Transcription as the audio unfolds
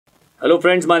Hello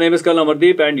friends, my name is 𝐶𝐍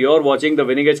𝐉𝐨𝐻𝐿 and you're watching the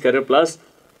 �vinning Edge Career Plus.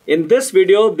 In this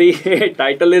video, the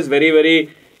title is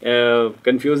very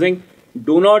confusing.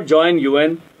 Do not join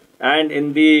UN, and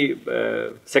in the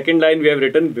second line we have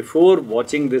written before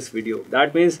watching this video.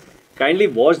 That means kindly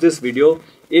watch this video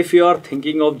if you are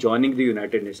thinking of joining the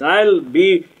United Nations. I'll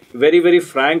be very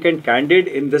frank and candid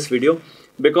in this video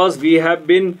because we have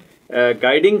been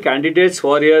guiding candidates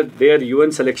for their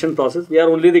UN selection process. We are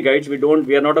only the guides.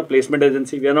 We are not a placement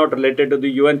agency. We are not related to the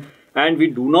UN, and we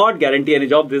do not guarantee any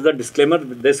job. This is a disclaimer.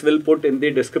 This will put in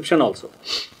the description also.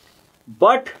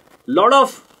 But lot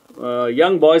of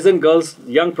young boys and girls,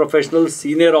 young professionals,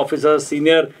 senior officers,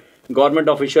 senior government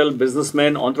official,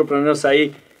 businessmen, entrepreneurs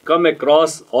I come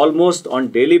across almost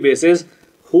on daily basis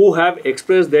who have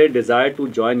expressed their desire to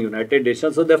join United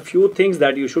Nations. So there are few things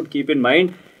that you should keep in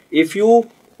mind if you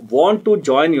want to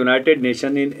join United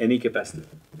Nations in any capacity.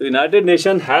 The United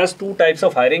Nations has two types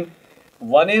of hiring.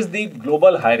 One is the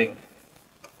global hiring.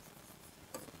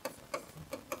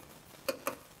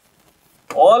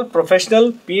 All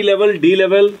professional, P level, D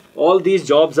level, all these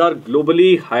jobs are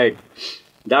globally hired.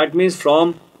 That means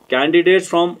from candidates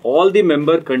from all the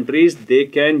member countries, they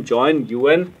can join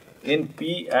UN in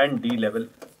P and D level.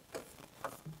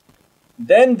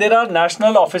 Then there are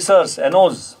national officers,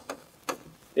 NOs.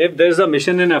 If there is a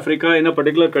mission in Africa in a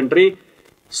particular country,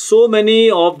 so many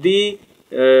of the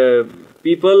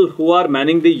people who are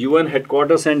manning the UN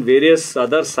headquarters and various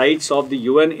other sites of the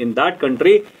UN in that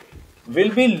country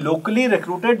will be locally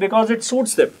recruited because it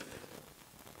suits them.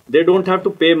 They don't have to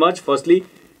pay much. Firstly,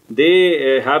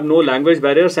 they have no language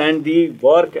barriers and the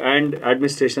work and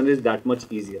administration is that much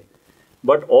easier.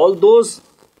 But all those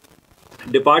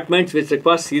departments which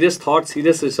require serious thought,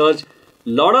 serious research,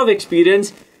 lot of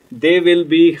experience, they will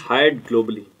be hired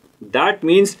globally. That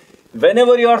means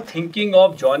whenever you are thinking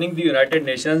of joining the United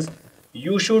Nations,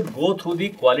 you should go through the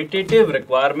qualitative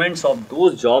requirements of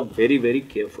those jobs very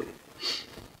carefully.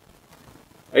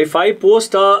 If I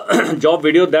post a job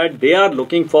video that they are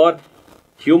looking for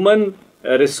human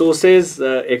resources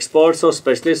experts or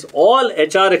specialists, all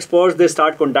HR experts, they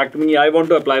start contacting me, I want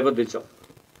to apply for this job.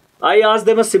 I ask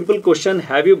them a simple question,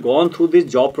 have you gone through this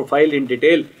job profile in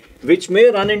detail, which may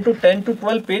run into 10 to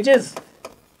 12 pages.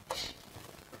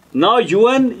 Now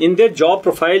UN in their job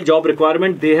profile, job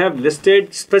requirement, they have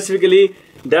listed specifically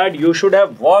that you should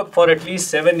have worked for at least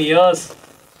 7 years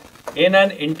in an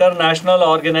international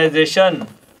organization.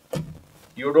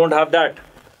 You don't have that.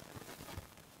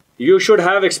 You should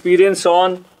have experience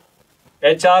on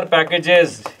HR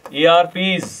packages,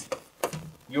 ERPs.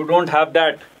 You don't have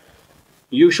that.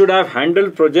 You should have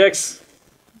handled projects,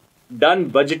 done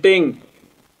budgeting,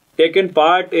 taken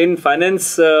part in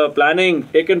finance planning,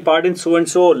 taken part in so and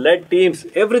so, led teams.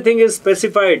 Everything is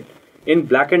specified in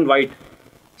black and white.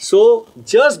 So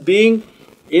just being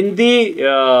in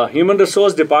the human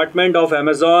resource department of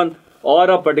Amazon or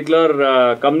a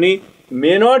particular company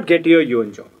may not get you a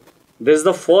UN job. This is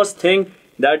the first thing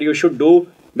that you should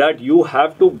do, that you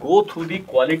have to go through the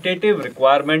qualitative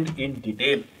requirement in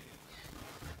detail.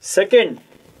 Second,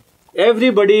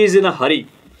 everybody is in a hurry.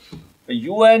 The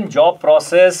UN job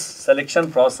process,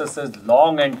 selection process is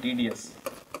long and tedious.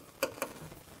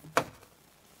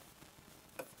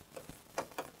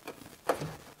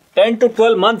 $10 to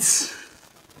 12 months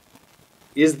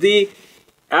is the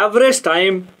average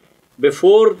time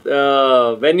before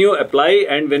when you apply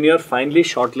and when you are finally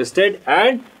shortlisted,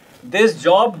 and this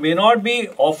job may not be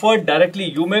offered directly.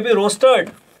 You may be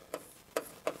rostered.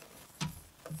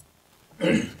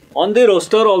 On the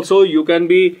roster also you can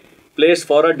be placed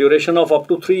for a duration of up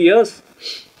to 3 years.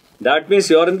 That means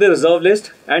you are in the reserve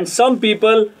list, and some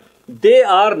people, they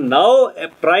are now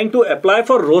trying to apply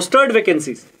for rostered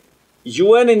vacancies.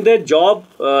 UN in their job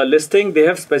listing, they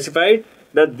have specified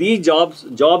that these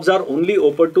jobs are only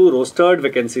open to rostered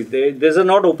vacancies. These are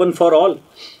not open for all.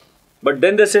 But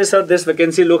then they say, sir, this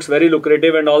vacancy looks very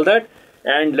lucrative and all that,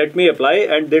 and let me apply,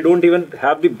 and they don't even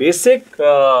have the basic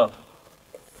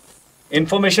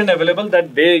information available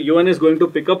that UN is going to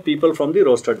pick up people from the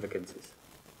rostered vacancies.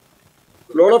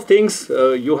 A lot of things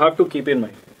you have to keep in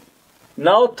mind.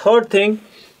 Now, third thing,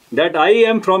 that I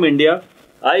am from India.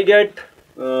 I get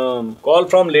call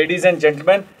from ladies and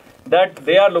gentlemen that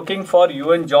they are looking for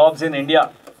UN jobs in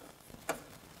India.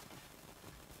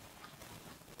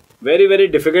 Very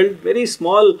difficult. Very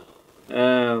small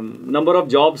number of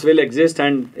jobs will exist,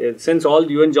 and since all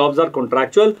UN jobs are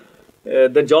contractual,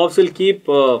 the jobs will keep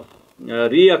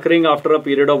reoccurring after a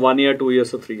period of 1 year, 2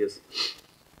 years or 3 years.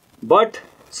 But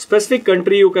specific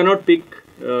country you cannot pick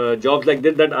jobs like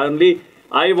this, that only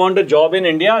I want a job in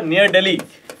India near Delhi.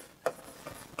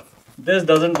 This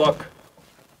doesn't work.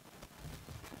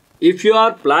 If you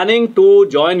are planning to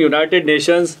join United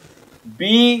Nations,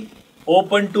 be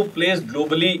open to place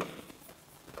globally.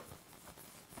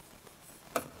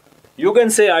 You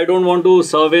can say, I don't want to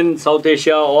serve in South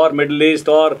Asia or Middle East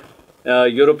or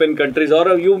European countries,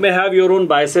 or you may have your own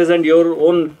biases and your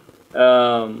own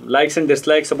likes and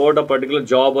dislikes about a particular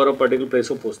job or a particular place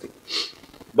of posting.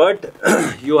 But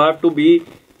you have to be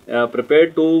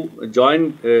prepared to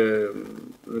join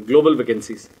global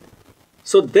vacancies.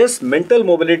 So this mental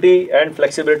mobility and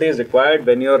flexibility is required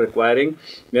when you're applying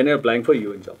for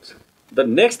UN jobs. The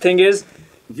next thing is,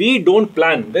 we don't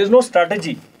plan. There's no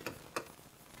strategy.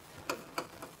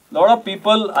 A lot of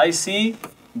people I see,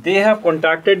 they have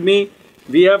contacted me.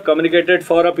 We have communicated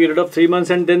for a period of 3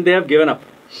 months and then they have given up.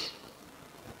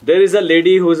 There is a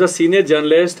lady who is a senior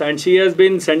journalist and she has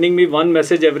been sending me one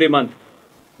message every month.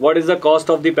 What is the cost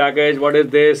of the package? What is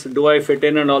this? Do I fit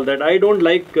in and all that? I don't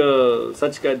like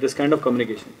this kind of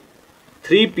communication.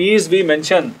 3 P's we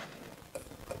mention.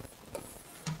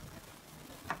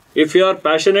 If you are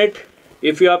passionate,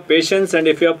 if you have patience, and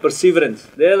if you have perseverance.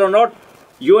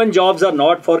 UN jobs are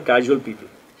not for casual people.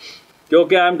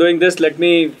 Okay, I am doing this, let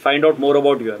me find out more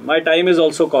about UN. My time is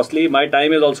also costly, my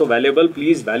time is also valuable.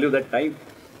 Please value that time.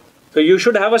 So you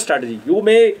should have a strategy.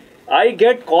 I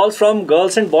get calls from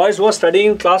girls and boys who are studying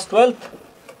in class 12th.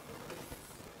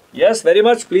 Yes, very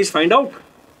much. Please find out.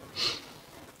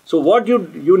 So what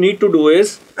you need to do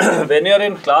is, when you are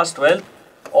in class 12th,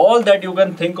 all that you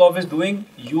can think of is doing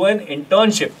UN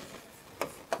internship.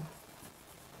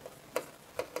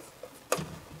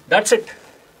 That's it.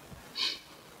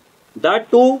 That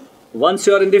too, once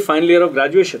you are in the final year of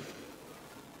graduation,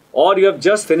 or you have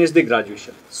just finished the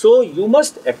graduation. So you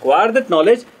must acquire that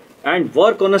knowledge and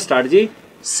work on a strategy.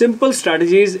 Simple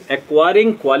strategies,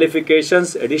 acquiring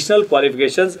qualifications, additional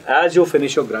qualifications as you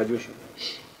finish your graduation.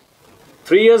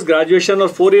 3 years graduation or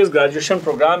 4 years graduation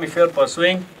program, if you are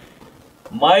pursuing,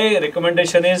 my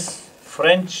recommendation is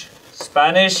French,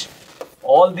 Spanish,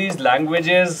 all these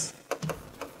languages.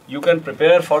 You can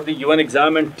prepare for the UN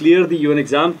exam and clear the UN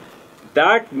exam.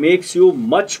 That makes you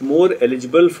much more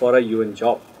eligible for a UN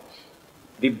job.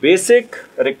 The basic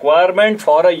requirement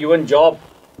for a UN job,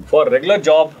 for a regular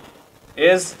job,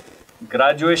 is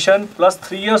graduation plus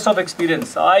 3 years of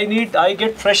experience. I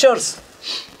get freshers.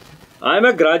 I am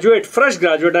a graduate, fresh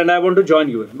graduate, and I want to join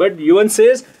UN. But UN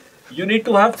says you need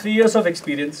to have 3 years of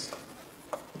experience.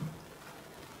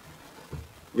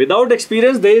 Without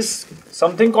experience, there is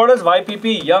something called as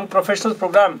YPP, Young Professionals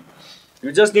Program.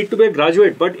 You just need to be a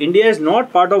graduate. But India is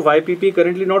not part of YPP,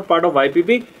 currently not part of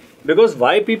YPP, because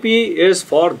YPP is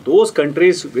for those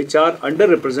countries which are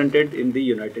underrepresented in the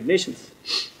United Nations.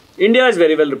 India is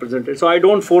very well represented. So I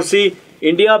don't foresee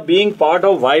India being part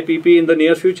of YPP in the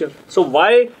near future. So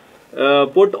why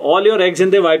put all your eggs in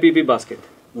the YPP basket?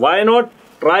 Why not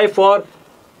try for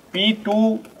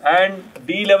P2 and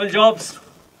D level jobs?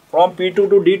 From P2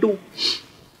 to D2.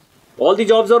 All the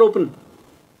jobs are open.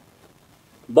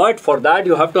 But for that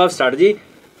you have to have strategy.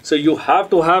 So you have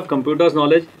to have computers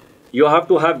knowledge. You have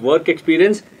to have work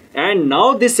experience. And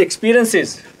now this experience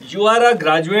is, you are a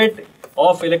graduate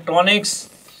of electronics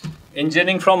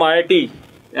engineering from IIT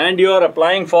and you are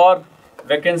applying for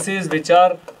vacancies which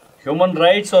are human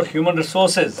rights or human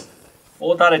resources.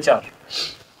 Both are HR.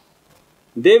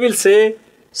 They will say,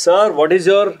 sir, what is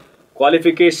your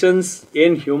qualifications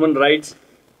in human rights?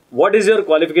 What is your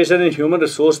qualification in human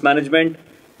resource management?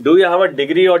 Do you have a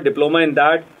degree or diploma in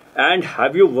that? And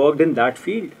have you worked in that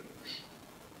field?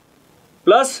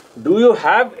 Plus, do you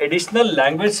have additional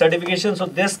language certification? So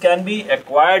this can be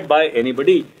acquired by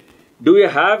anybody. Do you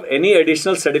have any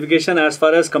additional certification as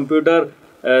far as computer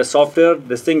software,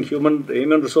 human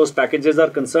resource packages are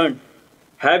concerned?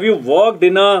 Have you worked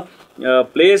in a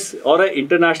place or an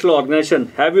international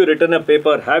organization? Have you written a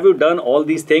paper? Have you done all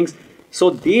these things? So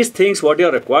these things what you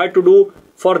are required to do.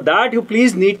 For that you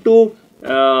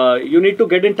need to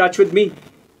get in touch with me.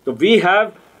 So we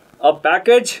have a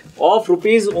package of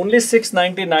rupees only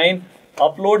 699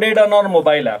 uploaded on our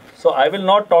mobile app. So I will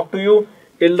not talk to you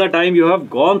till the time you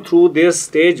have gone through this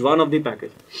stage 1 of the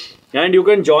package. And you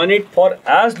can join it for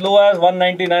as low as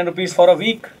 199 rupees for a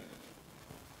week.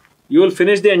 You will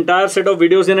finish the entire set of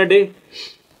videos in a day.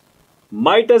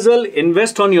 Might as well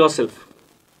invest on yourself.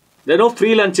 There are no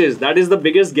free lunches. That is the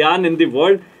biggest gyan in the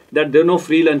world, that there are no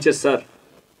free lunches, sir.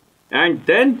 And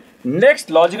then next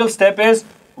logical step is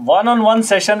one-on-one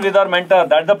session with our mentor.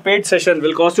 That the paid session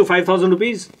will cost you 5,000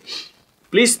 rupees.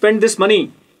 Please spend this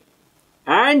money.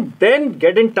 And then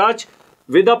get in touch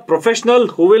with a professional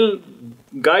who will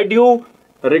guide you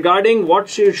regarding what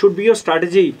should be your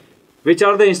strategy. Which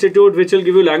are the institute which will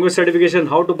give you language certification,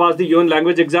 how to pass the UN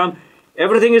language exam.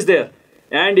 Everything is there.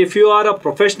 And if you are a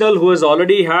professional who has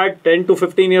already had 10 to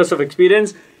 15 years of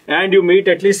experience and you meet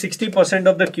at least 60%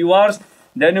 of the QRs,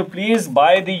 then you please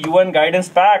buy the UN guidance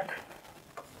pack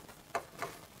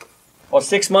for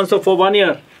 6 months or for 1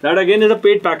 year. That again is a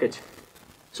paid package.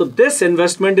 So this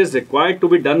investment is required to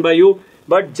be done by you,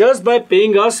 but just by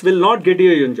paying us will not get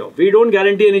you a UN job. We don't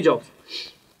guarantee any jobs.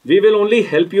 We will only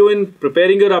help you in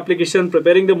preparing your application,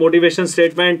 preparing the motivation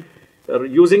statement,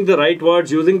 using the right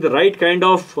words, using the right kind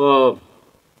of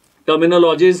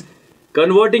terminologies,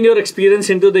 converting your experience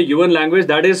into the UN language.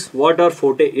 That is what our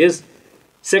forte is.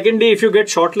 Secondly, if you get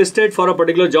shortlisted for a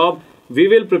particular job, we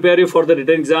will prepare you for the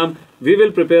written exam. We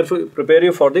will prepare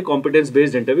you for the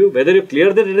competence-based interview. Whether you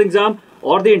clear the written exam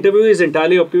or the interview is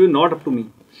entirely up to you, not up to me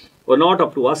or not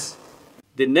up to us.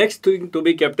 The next thing to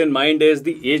be kept in mind is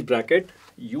the age bracket.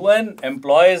 UN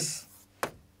employs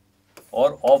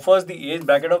or offers the age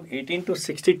bracket of 18 to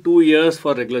 62 years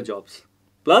for regular jobs.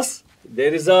 Plus,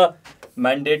 there is a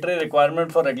mandatory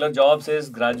requirement for regular jobs is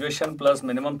graduation plus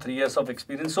minimum 3 years of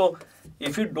experience. So,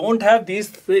 if you don't have these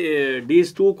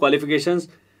two qualifications,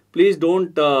 please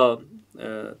don't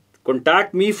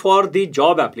contact me for the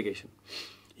job application.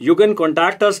 You can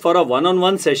contact us for a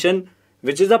one-on-one session,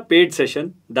 which is a paid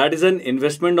session. That is an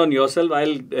investment on yourself.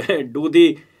 I'll do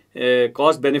the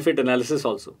cost-benefit analysis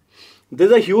also.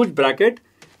 There's a huge bracket.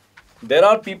 There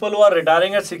are people who are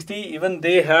retiring at 60, even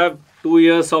they have 2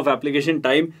 years of application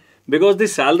time, because the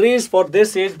salaries for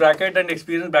this age bracket and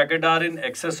experience bracket are in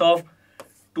excess of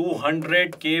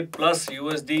 200K plus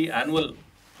USD annual.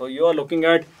 So you are looking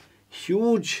at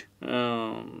huge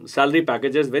salary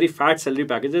packages, very fat salary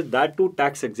packages, that too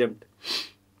tax exempt.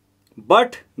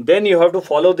 But then you have to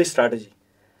follow the strategy.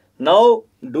 Now,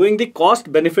 doing the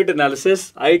cost benefit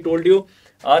analysis, I told you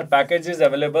our package is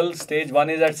available. Stage 1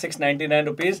 is at 699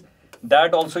 rupees.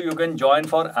 That also you can join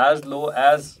for as low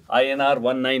as INR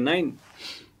 199.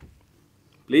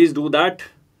 Please do that.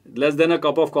 Less than a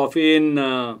cup of coffee in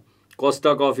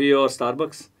Costa Coffee or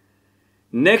Starbucks.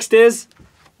 Next is,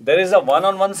 there is a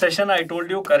one-on-one session. I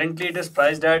told you currently it is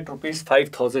priced at rupees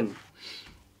 5,000.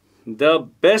 The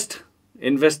best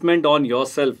investment on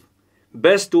yourself,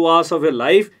 best 2 hours of your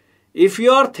life. If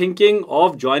you are thinking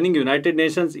of joining United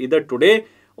Nations either today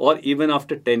or even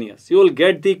after 10 years, you will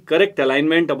get the correct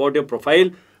alignment about your profile,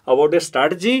 about your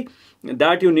strategy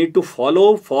that you need to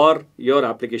follow for your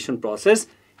application process.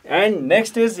 And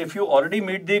next is, if you already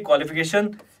meet the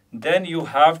qualification, then you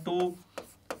have to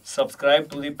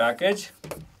subscribe to the package.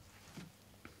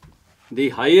 The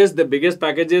highest, the biggest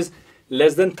package is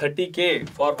less than 30K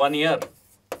for 1 year.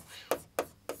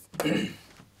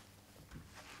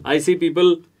 I see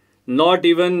people not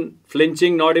even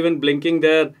flinching, not even blinking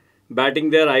their, batting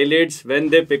their eyelids when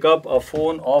they pick up a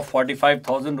phone of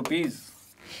 45,000 rupees.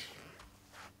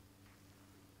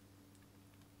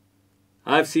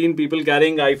 I've seen people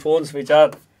carrying iPhones which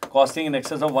are costing in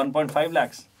excess of 1.5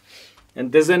 lakhs.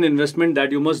 And this is an investment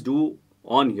that you must do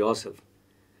on yourself.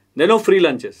 There are no free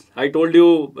lunches. I told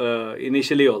you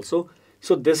initially also.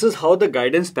 So this is how the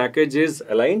guidance package is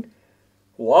aligned.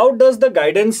 How does the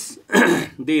guidance,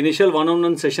 the initial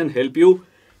one-on-one session help you?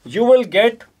 You will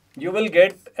get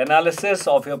analysis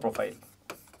of your profile.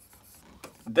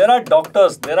 There are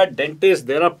doctors, there are dentists,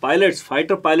 there are pilots,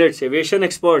 fighter pilots, aviation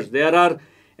experts, there are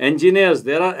engineers,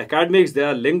 there are academics, there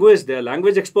are linguists, there are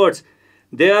language experts,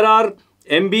 there are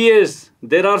MBAs,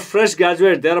 there are fresh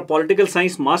graduates, there are political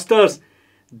science masters.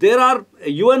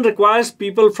 UN requires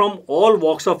people from all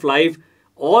walks of life,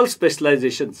 all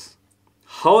specializations.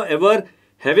 However,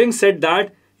 having said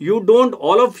that,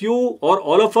 all of you or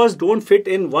all of us don't fit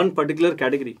in one particular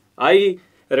category. I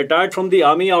retired from the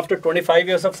army after 25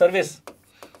 years of service.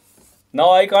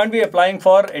 Now I can't be applying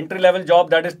for entry-level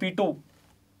job, that is P2.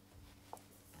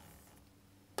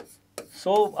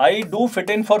 So I do fit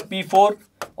in for P4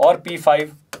 or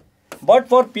P5. But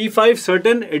for P5,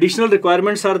 certain additional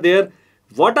requirements are there.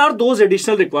 What are those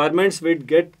additional requirements which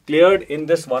get cleared in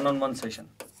this one-on-one session?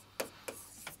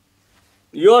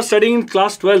 You are studying in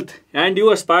class 12th and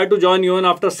you aspire to join UN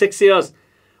after 6 years.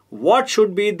 What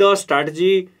should be the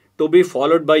strategy to be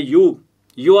followed by you?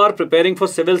 You are preparing for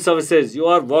civil services. You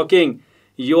are working.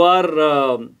 You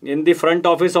are in the front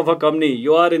office of a company.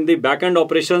 You are in the back-end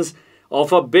operations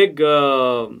of a big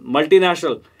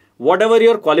multinational. Whatever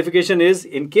your qualification is,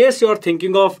 in case you are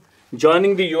thinking of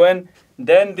joining the UN,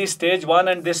 then the stage 1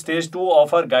 and the stage 2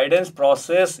 of our guidance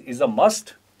process is a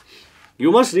must.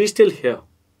 You must reach till here.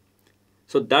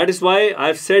 So that is why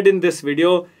I've said in this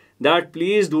video that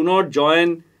please do not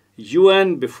join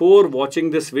UN before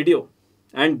watching this video.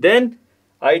 And then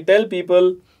I tell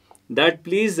people that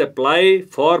please apply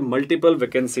for multiple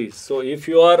vacancies. So if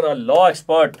you are a law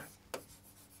expert,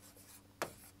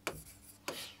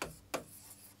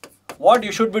 what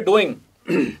you should be doing.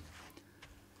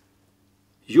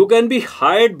 You can be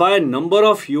hired by a number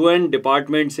of UN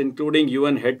departments, including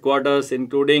UN headquarters,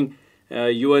 including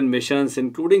UN missions,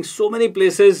 including so many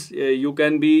places you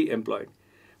can be employed.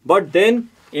 But then,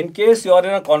 in case you are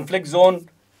in a conflict zone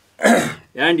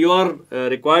and you are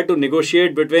required to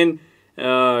negotiate between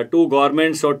two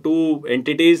governments or two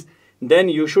entities, then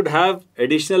you should have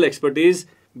additional expertise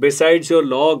besides your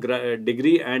law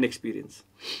degree and experience.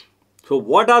 So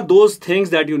what are those things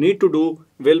that you need to do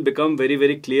will become very,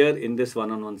 very clear in this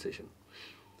one-on-one session.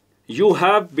 You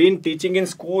have been teaching in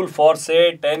school for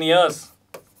say 10 years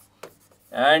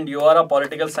and you are a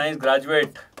political science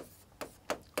graduate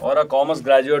or a commerce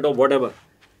graduate or whatever.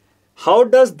 How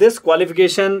does this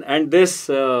qualification and this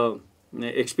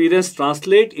experience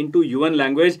translate into UN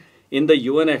language in the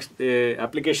UN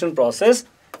application process?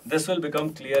 This will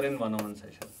become clear in one-on-one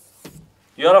session.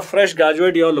 You are a fresh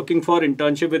graduate, you are looking for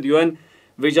internship with UN.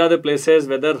 Which are the places,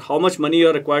 whether how much money you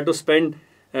are required to spend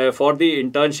for the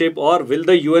internship, or will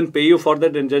the UN pay you for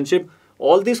that internship?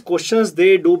 All these questions,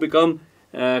 they do become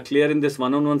clear in this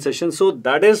one-on-one session. So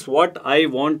that is what I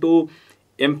want to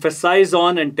emphasize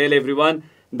on and tell everyone,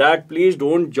 that please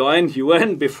don't join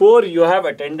UN before you have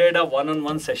attended a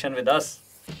one-on-one session with us.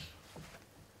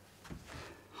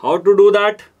 How to do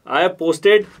that? I have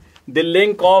posted the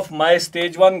link of my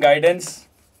stage 1 guidance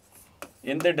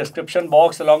in the description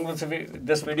box along with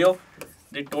this video.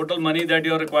 The total money that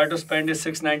you are required to spend is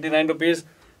 699 rupees.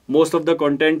 Most of the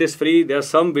content is free. There are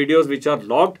some videos which are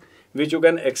locked, which you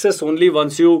can access only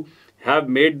once you have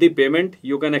made the payment.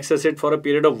 You can access it for a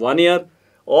period of 1 year,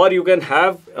 or you can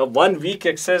have a 1 week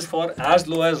access for as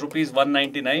low as rupees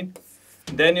 199.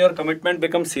 Then your commitment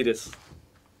becomes serious.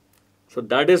 So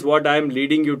that is what I am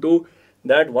leading you to,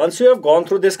 that once you have gone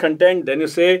through this content, then you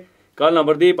say, Colonel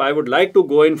Amardeep, I would like to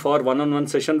go in for one-on-one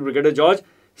session with Brigadier George.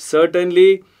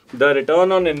 Certainly, the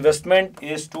return on investment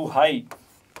is too high.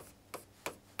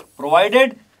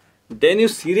 Provided, then you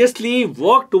seriously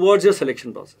work towards your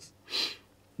selection process.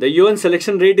 The UN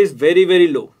selection rate is very, very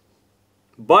low.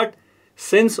 But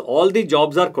since all the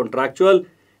jobs are contractual,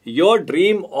 your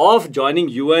dream of joining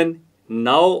UN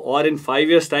now or in 5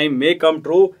 years' time may come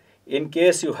true in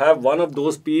case you have one of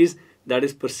those P's, that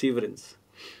is perseverance.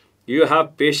 You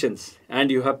have patience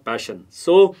and you have passion.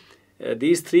 So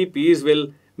these 3 P's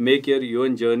will make your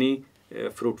UN journey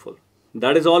fruitful.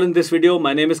 That is all in this video.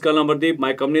 My name is Colonel Amardeep.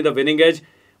 My company, The Winning Edge,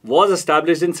 was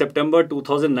established in September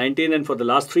 2019, and for the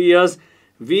last 3 years,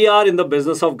 we are in the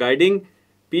business of guiding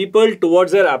people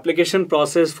towards their application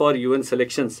process for UN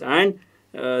selections. And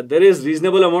there is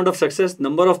reasonable amount of success.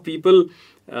 Number of people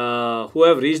who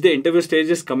have reached the interview stage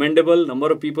is commendable.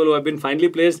 Number of people who have been finally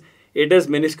placed, it is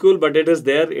minuscule, but it is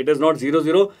there. It is not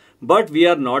 0-0, but we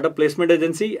are not a placement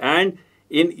agency. And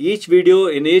in each video,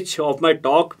 in each of my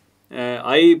talk,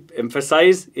 I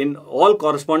emphasize in all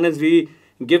correspondence, we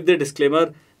give the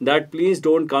disclaimer that please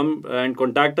don't come and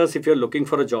contact us if you're looking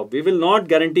for a job. We will not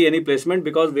guarantee any placement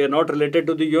because we are not related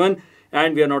to the UN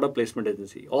and we are not a placement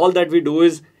agency. All that we do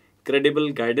is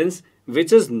credible guidance,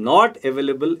 which is not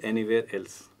available anywhere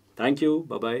else. Thank you.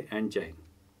 Bye-bye and Jai Hind.